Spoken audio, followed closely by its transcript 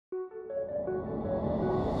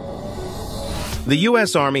The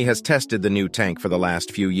U.S. Army has tested the new tank for the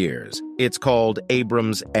last few years. It's called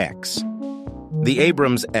Abrams X. The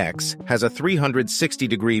Abrams X has a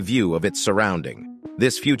 360-degree view of its surrounding.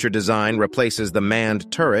 This future design replaces the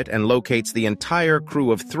manned turret and locates the entire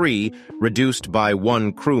crew of 3, reduced by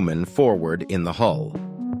 1 crewman, forward in the hull.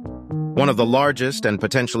 One of the largest and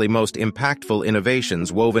potentially most impactful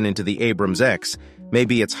innovations woven into the Abrams X may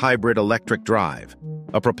be its hybrid electric drive,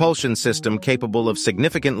 a propulsion system capable of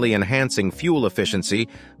significantly enhancing fuel efficiency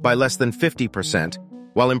by less than 50%,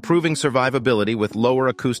 while improving survivability with lower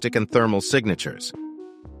acoustic and thermal signatures.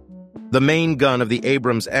 The main gun of the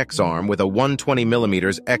Abrams X arm with a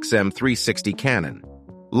 120mm XM360 cannon,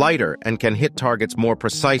 lighter and can hit targets more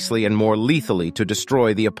precisely and more lethally to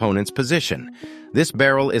destroy the opponent's position. This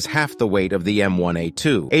barrel is half the weight of the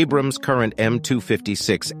M1A2, Abrams' current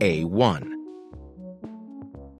M256A1.